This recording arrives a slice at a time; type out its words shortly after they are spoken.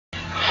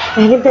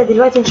هنبدأ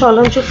دلوقتي إن شاء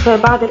الله نشوف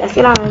بعض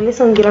الأسئلة على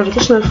lesson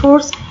gravitational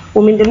force،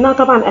 ومن ضمنها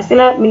طبعا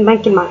أسئلة من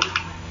بنك المعرفة.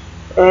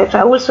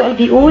 فأول سؤال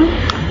بيقول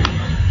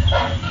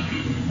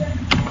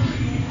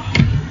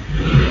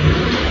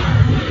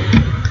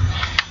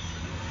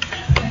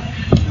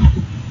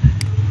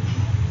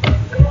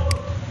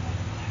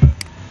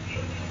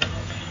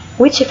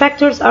which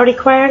factors are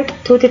required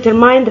to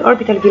determine the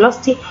orbital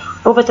velocity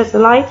of a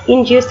satellite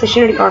in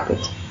geostationary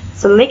orbit?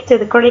 Select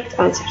the correct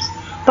answers.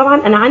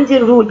 طبعا أنا عندي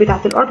الرول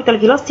بتاعت الأوربيتال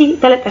فيلوسيتي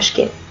 3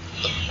 أشكال.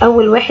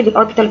 أول واحد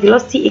الأوربيتال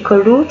فيلوسيتي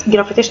equal root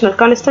gravitational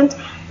constant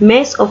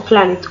mass of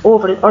planet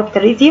over the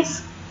orbital radius.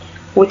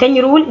 وتاني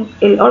رول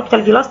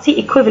الأوربيتال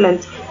فيلوسيتي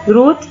equivalent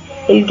root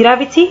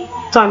الجرافيتي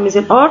times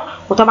الار،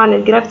 وطبعا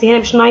الجرافيتي هنا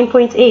مش 9.8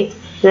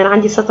 لأن أنا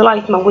عندي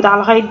ساتلايت موجودة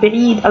على هايت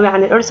بعيد أوي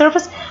عن الأيرث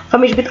سيرفيس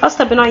فمش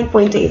بتأثر ب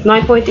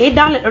 9.8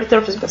 ده على الأيرث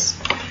سيرفيس بس.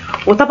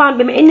 وطبعا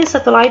بما ان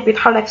الساتلايت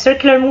بيتحرك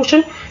circular motion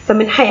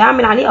فمن حقي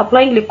اعمل عليه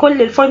ابلاينج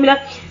لكل الفورمولا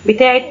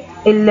بتاعه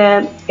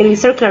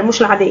السيركلر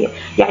موشن العاديه،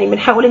 يعني من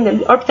حقي اقول ان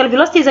الاوربيتال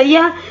فيلوسيتي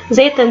زيها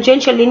زي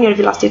التانجنشال لينير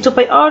فيلوسيتي 2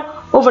 باي ار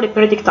اوفر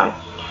البيريودك تايم.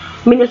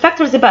 من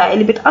الفاكتورز بقى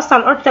اللي بتاثر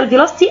على الاوربيتال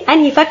فيلوسيتي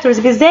انهي فاكتورز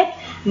بالذات،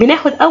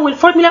 بناخد اول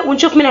فورمولا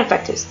ونشوف منها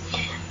الفاكتورز.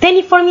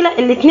 تاني فورمولا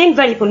الاثنين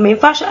فاريبل، ما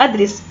ينفعش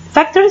ادرس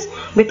فاكتورز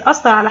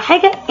بتاثر على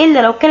حاجه الا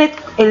لو كانت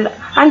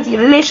عندي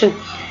ريليشن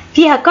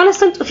فيها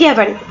كونستنت وفيها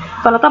فاريبل.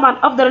 فانا طبعا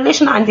افضل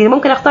ريليشن عندي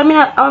ممكن اختار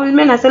منها او اعمل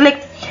منها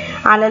سيلكت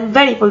على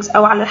الفاريبلز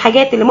او على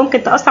الحاجات اللي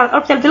ممكن تاثر على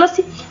الاوربيتال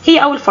فيلوسيتي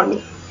هي اول فورمولا.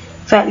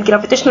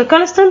 فالجرافيتيشنال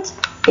كونستنت،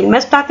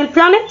 الماس بتاعت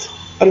البلانيت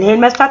اللي هي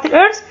الماس بتاعت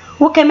الارث،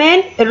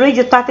 وكمان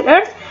الراديوس بتاعت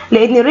الارث،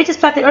 لان الراديوس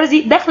بتاعت الارث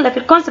دي داخله في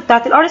الكونسيبت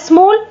بتاعت الار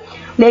سمول،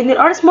 لان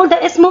الار سمول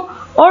ده اسمه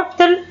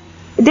اوربيتال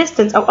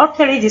ديستانس او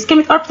اوربيتال راديوس.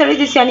 كلمه اوربيتال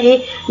راديوس يعني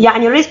ايه؟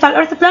 يعني الراديوس بتاع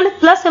الارث بلانيت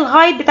بلس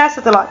الهايت بتاع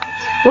الساتلايت،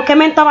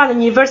 وكمان طبعا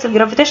اليونيفرسال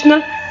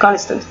جرافيتيشنال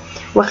كونستنت.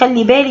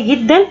 وخلي بالي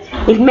جدا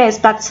الماس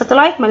بتاعت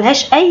الساتلايت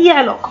ملهاش اي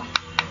علاقه،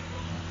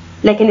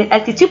 لكن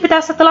الالتيتيود بتاع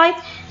الساتلايت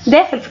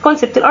داخل في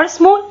كونسبت الار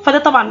سمول فده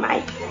طبعا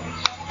معايا.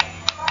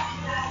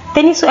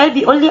 تاني سؤال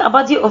بيقول لي a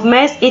body of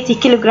mass 80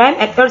 كيلوغرام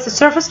at earth's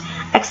surface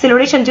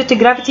acceleration due to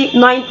gravity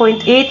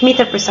 9.8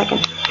 meter per second.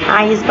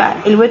 عايز بقى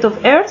الويت اوف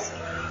earth.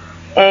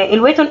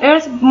 الويت اون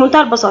ايرث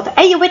بمنتهى البساطه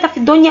اي ويت في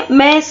الدنيا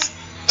ماس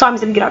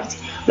تايمز الجرافيتي.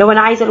 لو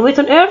انا عايزه الويت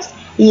اون ايرث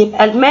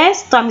يبقى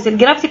الماس تايمز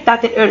الجرافيتي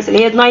بتاعت الارث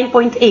اللي هي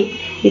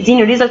 9.8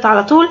 يديني الريزلت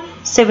على طول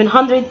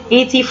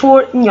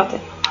 784 نيوتن.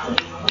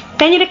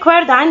 تاني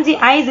ريكوايرد عندي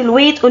عايز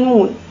الويت اون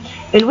مون.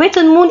 الويت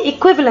اون مون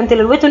ايكويفالنت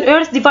للويت اون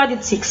ايرث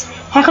ديفايدد 6.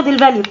 هاخد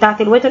الفاليو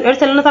بتاعت الويت اون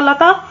ايرث اللي انا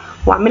طلعتها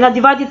واعملها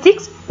ديفايدد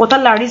 6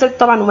 واطلع الريزلت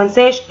طبعا، وما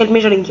انساش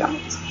الميجرنج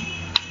يونت.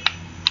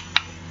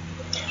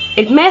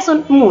 الماس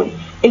اون مون،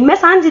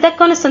 الماس عندي ده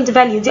كونستنت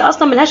فاليو، دي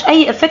اصلا ملهاش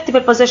اي افكت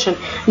بالبوزيشن،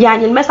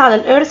 يعني الماس على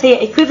الارث هي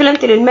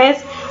ايكويفالنت للماس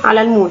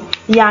على المون،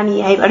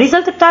 يعني هيبقى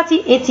الريزلت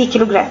بتاعتي 80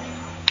 كيلوغرام.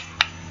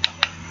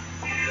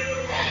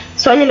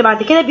 السؤال اللي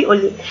بعد كده بيقول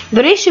لي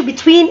the ratio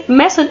between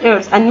mass on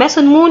earth and mass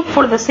on moon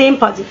for the same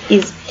body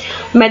is.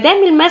 ما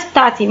دام الماس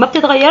بتاعتي ما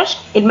بتتغيرش،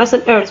 الماس on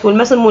earth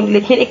والماس on moon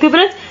الاثنين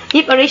ايكويفالنت،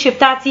 يبقى الريشيو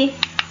بتاعتي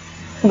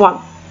 1.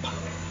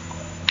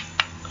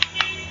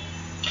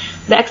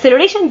 the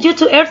acceleration due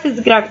to earth's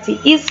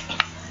gravity is.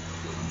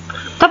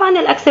 طبعا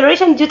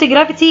الاكسلريشن due to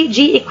gravity G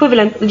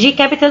equivalent G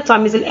capital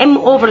times الM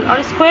over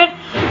الR square.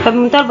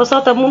 فبمنتهى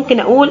البساطة ممكن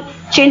أقول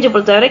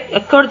changeable direct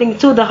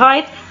according to the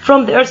height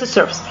from the earth's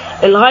surface.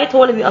 الهايت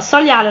هو اللي بيأثر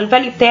لي على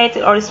الفاليو بتاعت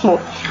الR small،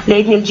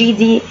 لأن الجي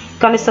دي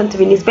constant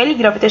بالنسبة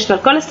لي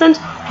gravitational constant،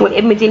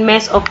 والM دي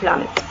الماس of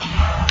planet.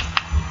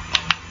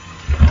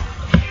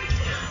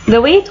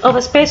 The weight of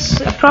a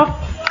spacecraft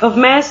of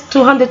mass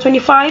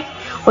 225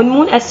 on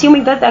moon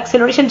assuming that the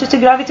acceleration due to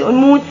gravity on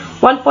moon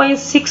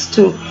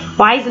 1.62.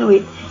 وعايز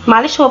الويت.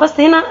 معلش هو بس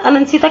هنا انا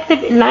نسيت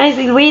اكتب ان عايز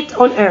الويت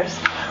اون ايرث.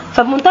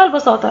 فبمنتهى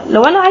البساطه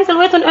لو انا عايزه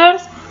الويت اون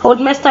ايرث هو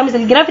الماس تايمز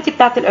الجرافيتي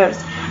بتاعت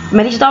الارث،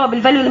 ماليش دعوه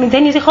بالفاليو اللي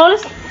مديهاني دي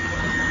خالص،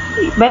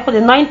 باخد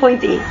ال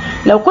 9.8.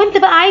 لو كنت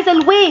بقى عايزه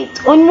الويت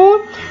اون مون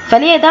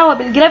فليا دعوه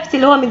بالجرافيتي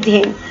اللي هو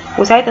مديهاني،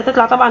 وساعتها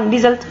تطلع طبعا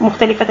ريزلت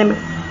مختلفه تماما.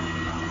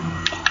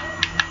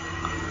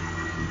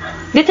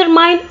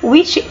 Determine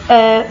which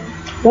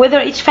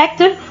whether each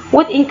factor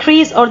would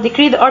increase or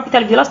decrease the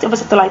orbital velocity of a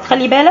satellite.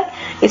 خلي بالك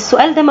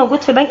السؤال ده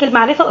موجود في بنك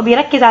المعرفة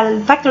وبيركز على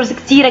الفاكتورز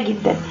كتيرة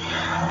جدا.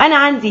 أنا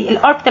عندي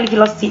الأوربيتال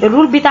فيلوسيتي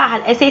الرول بتاعها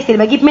الأساسي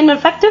اللي بجيب منه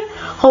الفاكتور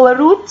هو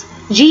روت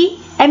جي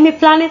ام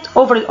بلانيت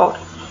اوفر الار.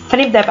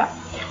 فنبدأ بقى.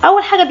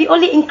 أول حاجة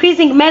بيقول لي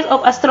increasing mass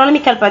of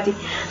astronomical body.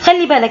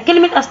 خلي بالك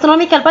كلمة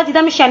astronomical body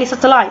ده مش يعني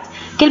ساتلايت،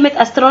 كلمة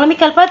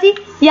astronomical body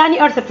يعني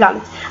earth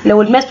planet.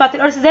 لو الماس بتاعت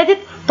الأرث زادت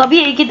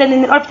طبيعي جدا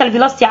إن الأوربيتال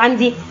فيلوسيتي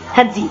عندي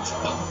هتزيد.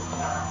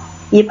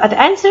 يبقى the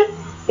answer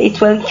it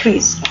will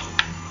increase.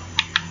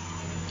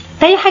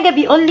 تاني حاجة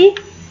بيقول لي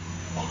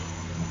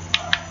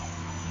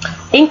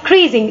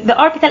increasing the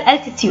orbital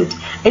altitude.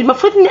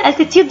 المفروض ان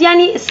altitude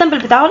يعني السمبل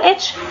بتاعه ال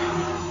h،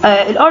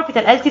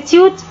 الorbital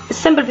altitude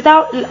السمبل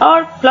بتاعه ال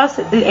r plus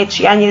ال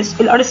h يعني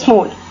ال r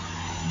small.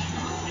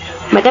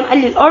 ما دام قال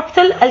لي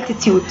الorbital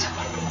altitude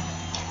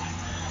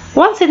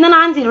وانس ان انا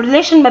عندي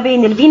الريليشن ما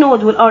بين الفي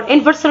نود والار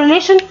انفرس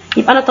ريليشن،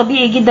 يبقى انا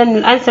طبيعي جدا ان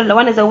الانسر لو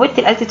انا زودت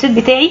الالتيتيود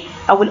بتاعي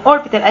او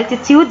الاوربيتال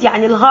التيتيود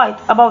يعني الهايت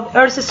above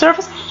earth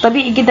surface،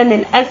 طبيعي جدا ان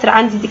الانسر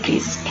عندي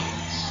decrease.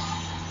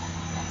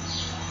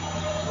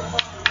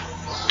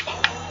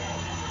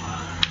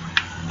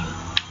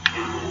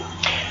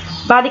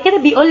 بعد كده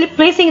بيقول لي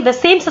placing the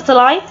same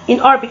satellite in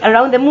orbit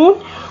around the moon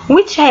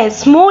which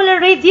has smaller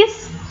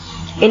radius.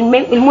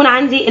 المون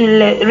عندي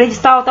الراديوس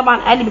بتاعه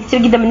طبعا اقل بكتير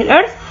جدا من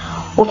الارث،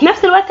 وفي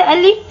نفس الوقت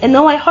قال لي ان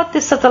هو يحط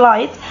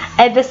الساتلايت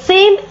at the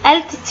same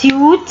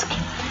altitude.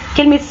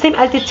 كلمه same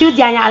altitude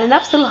يعني على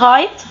نفس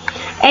الهايت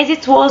as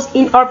it was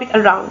in orbit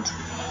around.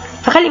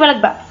 فخلي بالك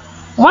بقى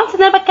وانس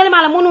ان انا بتكلم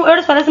على مون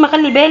وارث فلازم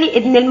اخلي بالي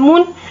ان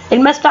المون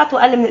الماس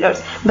بتاعته اقل من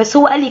الارث، بس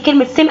هو قال لي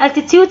كلمه same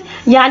altitude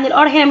يعني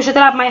الار هنا مش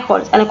هتلعب معايا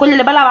خالص، انا كل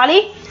اللي بلعب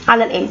عليه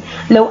على الام.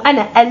 لو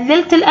انا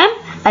قللت الام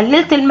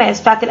قللت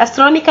الماس بتاعت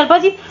الاسترونوميكال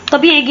بادي،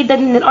 طبيعي جدا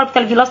ان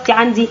الاوربيتال فيلوسيتي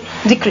عندي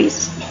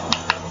decrease.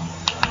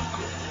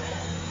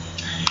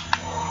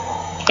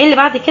 اللي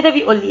بعد كده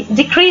بيقول لي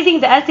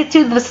decreasing the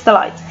altitude of the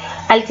satellite.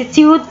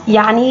 altitude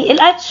يعني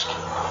الاتش،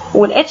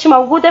 والاتش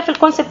موجوده في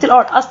الكونسبت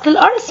الار. اصل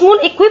الار سمول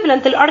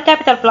ايكويفالنت للار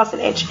كابيتال بلس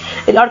الاتش.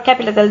 الار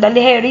كابيتال ده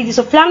اللي هي ريديوس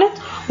اوف بلانيت،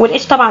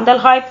 والاتش طبعا ده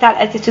الهاي بتاع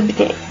الالتيتيود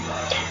بتاعي.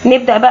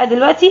 نبدا بقى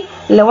دلوقتي.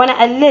 لو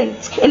انا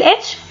قللت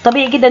الاتش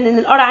طبيعي جدا ان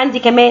الار عندي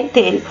كمان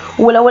تقل،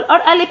 ولو الار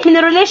قلت من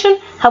الريليشن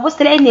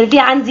هبص الاقي ان الفي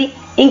عندي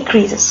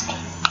increases.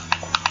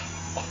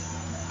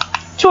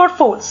 true or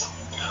false؟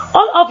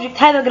 all object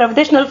have a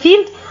gravitational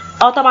field.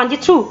 طبعا دي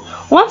true.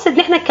 وانس ان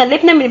احنا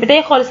اتكلمنا من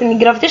البدايه خالص ان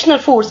الجرافيتيشنال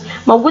فورس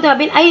موجوده ما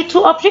بين اي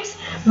تو اوبجكتس،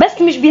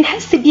 بس مش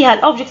بنحس بيها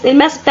الاوبجكتس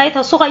الماس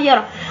بتاعتها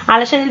صغيره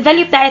علشان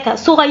الفاليو بتاعتها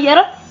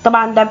صغيره.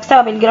 طبعا ده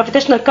بسبب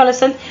الجرافيتيشنال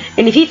كونستانت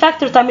اللي فيه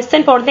فاكتور تايمز 10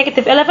 باور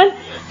نيجاتيف 11.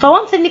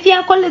 فوانس ان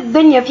فيها كل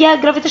الدنيا فيها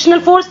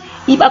جرافيتيشنال فورس،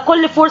 يبقى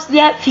كل فورس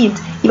ليها فيلد،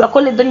 يبقى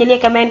كل الدنيا ليها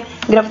كمان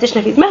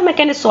جرافيتيشنال فيلد مهما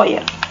كانت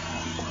صغيره.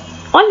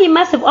 only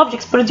massive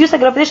objects produce a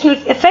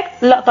gravitational effect.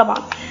 لا طبعا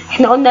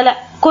احنا قلنا لا،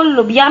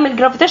 كله بيعمل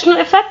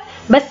gravitational effect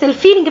بس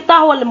الفيلينج بتاعه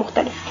هو اللي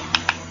مختلف.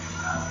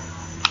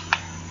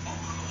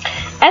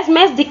 as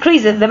mass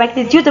decreases the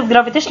magnitude of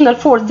gravitational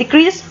force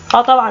decreases.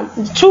 طبعا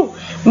true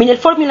من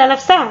الفورمولا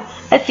نفسها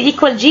F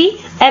equal G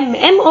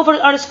mm over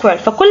R square.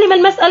 فكل ما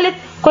الماس قلت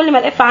كل ما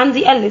الاف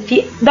عندي قلت،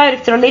 في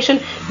direct relation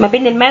ما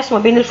بين الماس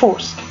وما بين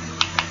الفورس.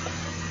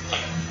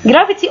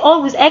 gravity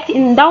always act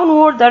in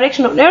downward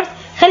direction on earth.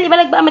 خلي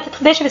بالك بقى ما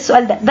تتخدعش في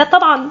السؤال ده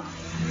طبعا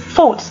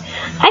فولس.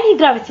 انهي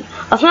جرافيتي؟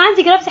 اصلا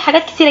عندي جرافيتي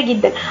حاجات كتيره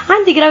جدا،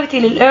 عندي جرافيتي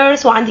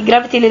للارث وعندي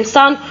جرافيتي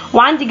للسان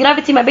وعندي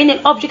جرافيتي ما بين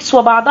الاوبجكتس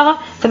وبعضها،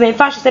 فما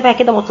ينفعش اسيبها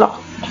كده مطلقا.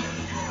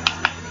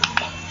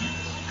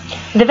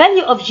 The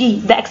value of g,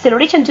 the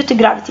acceleration due to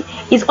gravity,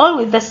 is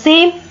always the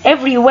same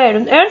everywhere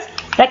on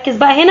earth. ركز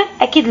بقى هنا،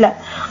 اكيد لا.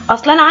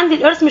 اصلا انا عندي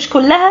الارث مش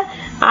كلها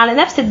على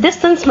نفس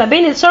الديستانس ما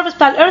بين السيرفيس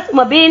بتاع الارث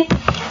وما بين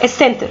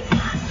السنتر.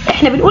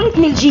 احنا بنقول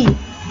ان الجي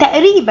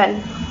تقريبا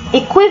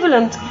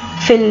equivalent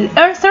في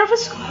الارث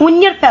سيرفيس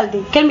والنير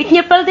بيلدينج. كلمه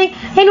نير بيلدينج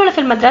هنا وانا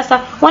في المدرسه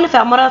وانا في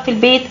عماره في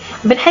البيت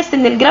بنحس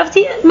ان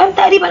الجرافيتي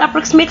تقريبا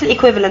approximately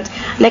equivalent،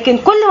 لكن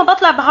كل ما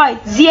بطلع بهايت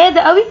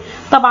زياده قوي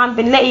طبعا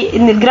بنلاقي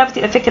ان الجرافيتي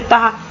الافكت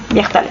بتاعها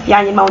بيختلف.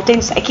 يعني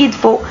الماونتينز اكيد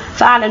فوق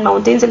في اعلى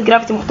الماونتينز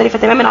الجرافيتي مختلفه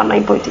تماما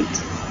عن 9.8.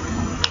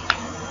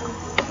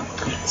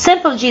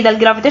 simple G ده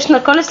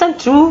الجرافيتيشنال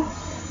كونستانت true.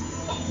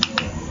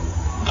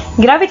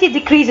 gravity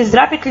decreases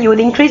rapidly with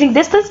increasing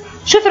distance.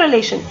 شوف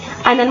الريليشن،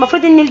 انا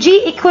المفروض ان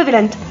الجي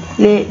equivalent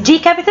لجي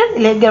كابيتال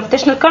اللي هي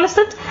الجرافيتيشنال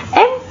كونستانت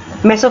ام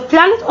ماس اوف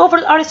بلانيت اوفر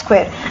الار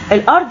سكوير.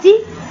 الار دي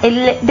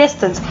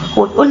الديستانس،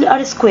 وتقول لي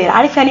ار سكوير.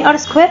 عارف يعني ار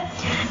سكوير؟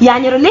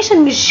 يعني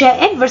ريليشن مش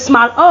انفرس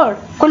مع الار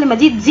كل ما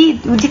دي تزيد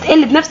ودي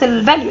تقل بنفس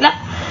الفاليو، لا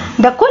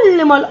ده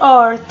كل ما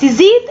الار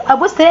تزيد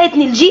ابص الاقي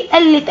ان الجي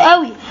قلت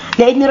قوي،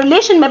 لان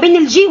الريليشن ما بين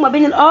الجي وما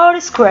بين الار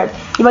سكوير،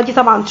 يبقى دي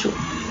طبعا true.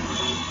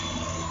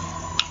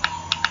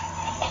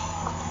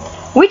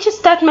 Which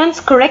statements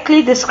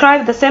correctly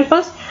describe the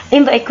samples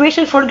in the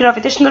equation for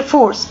gravitational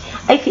force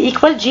F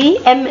equal G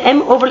mm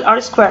over R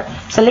square.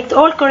 Select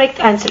all correct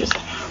answers.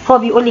 هو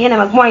بيقول لي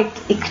هنا مجموعة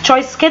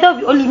choice كده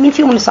وبيقول لي مين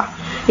فيهم اللي صح.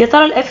 يا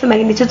ترى ال F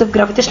magnitude of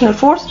gravitational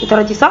force، يا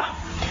ترى دي صح.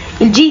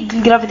 ال G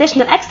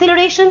gravitational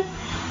acceleration،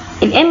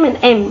 ال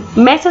M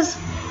masses،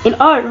 ال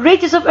R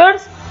radius of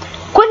earth.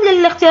 كل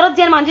الاختيارات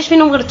دي انا ما عنديش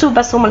منهم غير 2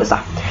 بس هم اللي صح.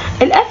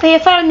 ال F هي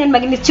فعلا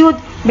الماجنتيود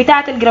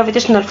بتاعة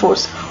الجرافيتيشنال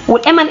فورس،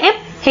 وال M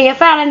هي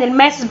فعلا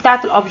الماسس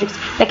بتاعت الاوبجكتس.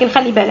 لكن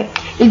خلي بالك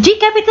الجي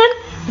كابيتال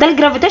ده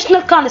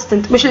الجرافيتيشنال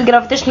كونستانت مش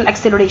الجرافيتيشنال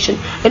اكسلريشن.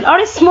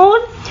 الار سمول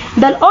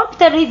ده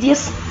الاوربيتال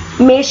راديوس،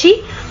 ماشي.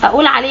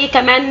 اقول عليه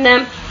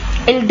كمان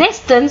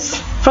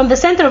الديستانس from the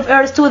center of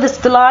earth to the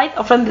satellite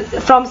or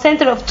from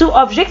center of two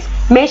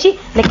objects، ماشي.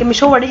 لكن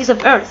مش هو radius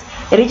of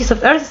earth. الراديوس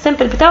of earth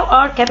السمبل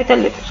بتاعه r capital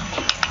letter.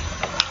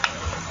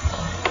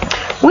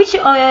 which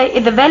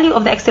is the value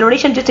of the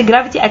acceleration due to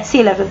gravity at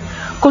sea level.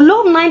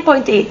 كلهم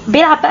 9.8.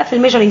 بيلعب بقى في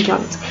الميجرنج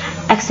يونت.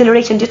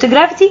 acceleration due to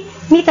gravity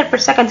meter per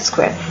second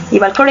square.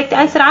 يبقى الكوريكت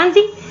انسر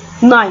عندي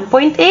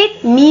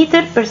 9.8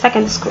 meter per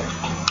second square.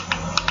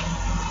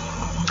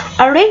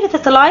 arrange the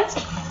satellites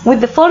with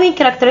the following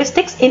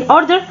characteristics in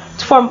order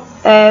to form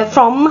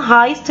from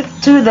highest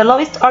to the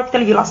lowest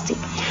orbital velocity.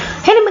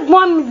 هنا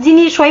مجموعة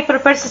مديني شوية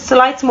purpose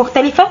satellites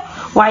مختلفة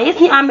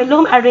وعايزني أعمل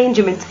لهم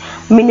arrangement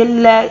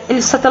من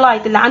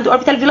الساتلايت اللي عنده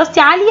orbital velocity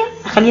عالية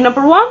أخليه number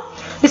 1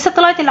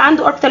 للساتلايت اللي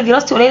عنده orbital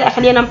velocity قليلة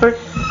أخليها number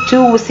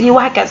 2 و 3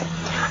 وهكذا.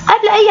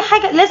 قبل أي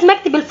حاجة لازم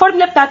أكتب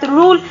الفورمولا بتاعت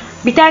الرول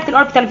بتاعت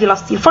الأوربيتال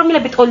فيلوسيتي. الفورمولا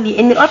بتقول لي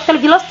إن الأوربيتال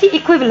فيلوسيتي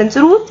equivalent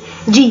root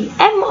جي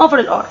ام اوفر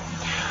الار.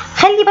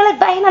 خلي بالك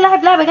بقى هنا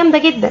لعبة جامدة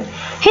جدا.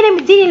 هنا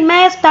مديني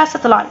الماس بتاع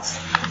الساتلايتس.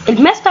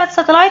 الماس بتاع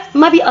الساتلايت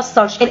ما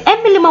بيأثرش. الام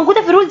اللي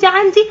موجودة في الرول دي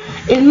عندي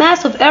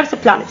الماس اوف ايرث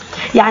بلانيت.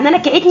 يعني أنا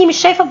كأني مش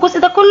شايفة الجزء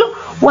ده كله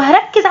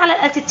وهركز على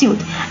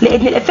الالتيتيود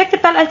لأن الإفكت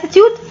بتاع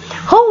الالتيتيود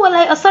هو اللي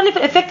هيأثر لي في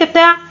الإفكت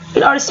بتاع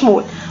الار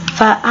سمول.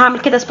 فهعمل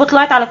كده سبوت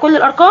لايت على كل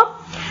الأرقام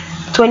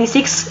 26.760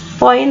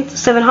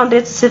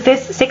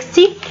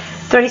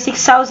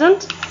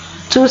 36,000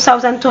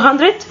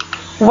 2,200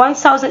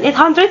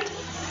 1,800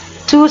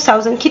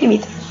 2,000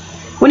 كيلومتر.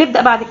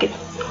 ونبدأ بعد كده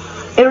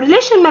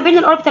الريليشن ما بين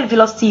الاوربيتال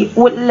فيلوسيتي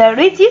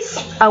والراديوس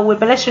او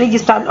بلاش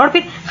الراديوس بتاع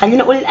الاوربيت خلينا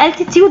نقول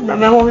الالتيتيود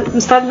ما هو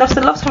مستخدم نفس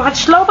اللفظ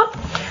فمحدش يتلخبط.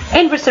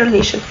 انفرس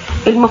ريليشن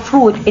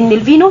المفروض ان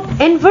الفي نوت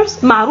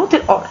انفرس مع روت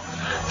الار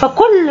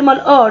فكل ما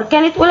الار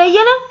كانت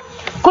قليله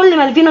كل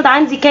ما الفي نوت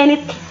عندي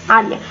كانت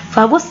عاليه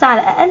فهبص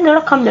على اقل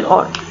رقم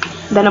للار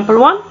ده نمبر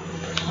 1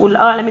 واللي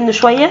اعلى منه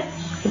شويه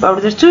يبقى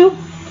اوردر 2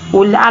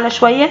 واللي اعلى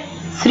شويه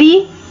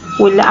 3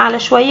 واللي اعلى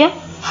شويه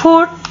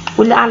 4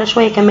 واللي اعلى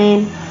شويه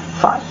كمان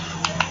 5.